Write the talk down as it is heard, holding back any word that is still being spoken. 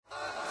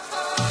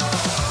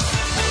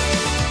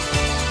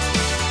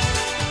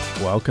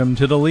Welcome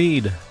to The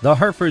Lead, the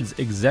Hartford's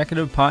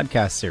executive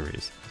podcast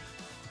series.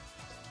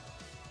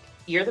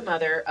 You're the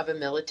mother of a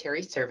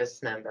military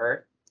service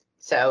member.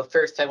 So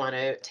first, I want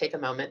to take a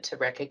moment to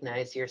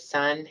recognize your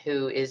son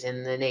who is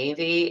in the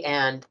Navy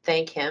and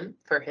thank him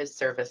for his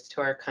service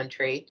to our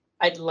country.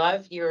 I'd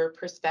love your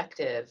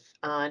perspective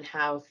on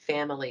how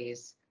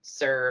families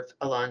serve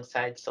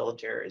alongside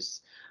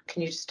soldiers.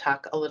 Can you just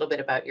talk a little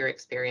bit about your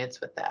experience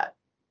with that?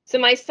 So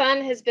my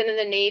son has been in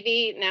the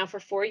Navy now for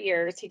 4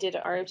 years. He did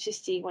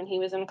ROTC when he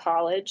was in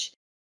college.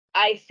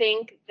 I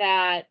think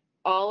that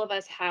all of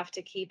us have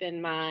to keep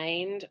in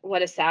mind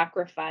what a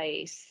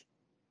sacrifice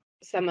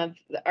some of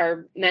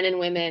our men and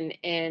women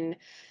in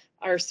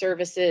our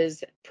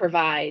services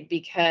provide,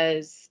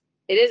 because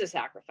it is a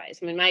sacrifice.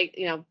 I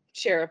mean,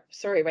 share a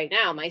story right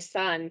now. My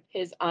son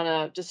is on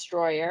a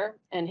destroyer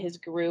and his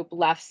group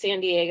left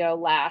San Diego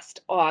last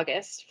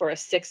August for a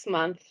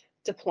 6-month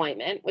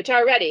deployment, which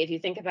already, if you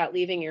think about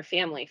leaving your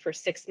family for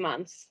 6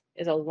 months,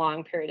 is a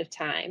long period of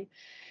time.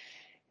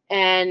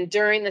 And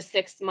during the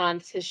 6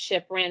 months, his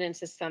ship ran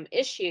into some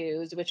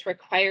issues, which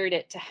required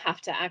it to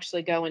have to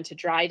actually go into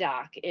dry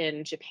dock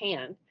in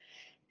Japan.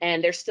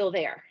 And they're still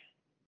there.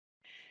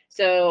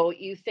 So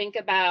you think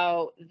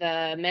about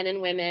the men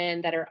and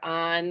women that are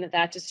on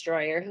that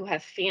destroyer who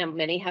have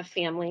many have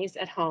families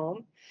at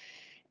home.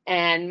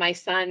 And my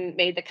son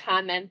made the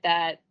comment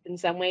that in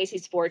some ways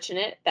he's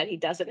fortunate that he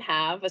doesn't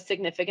have a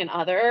significant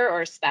other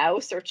or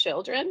spouse or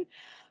children,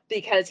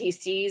 because he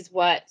sees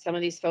what some of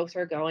these folks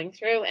are going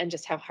through and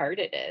just how hard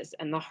it is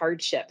and the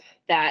hardship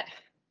that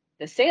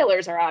the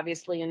sailors are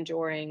obviously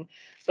enduring,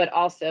 but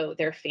also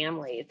their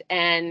families.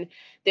 And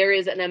there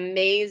is an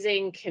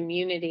amazing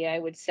community, I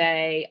would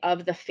say,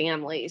 of the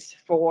families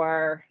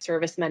for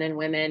servicemen and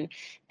women,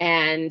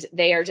 and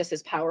they are just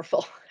as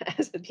powerful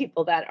as the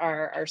people that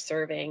are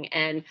serving.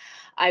 And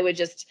I would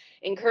just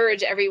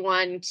encourage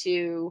everyone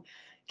to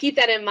keep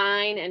that in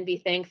mind and be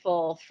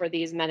thankful for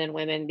these men and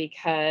women,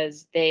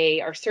 because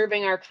they are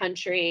serving our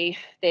country.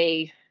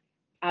 They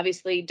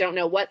obviously don't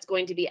know what's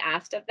going to be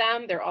asked of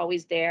them. They're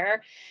always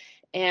there.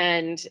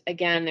 And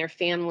again, their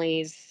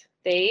families,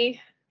 they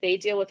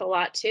deal with a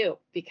lot too,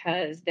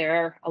 because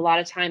they're a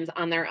lot of times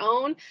on their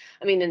own.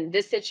 I mean, in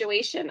this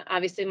situation,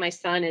 obviously my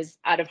son is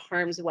out of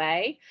harm's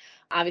way.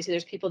 Obviously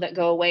there's people that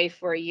go away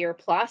for a year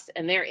plus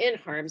and they're in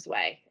harm's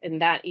way. And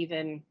that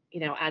even,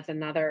 adds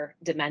another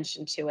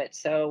dimension to it.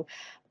 So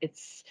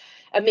it's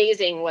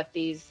amazing what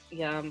these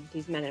men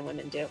and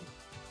women do.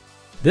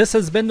 This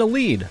has been The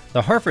Lead,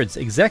 the Hartford's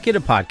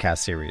executive podcast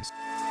series.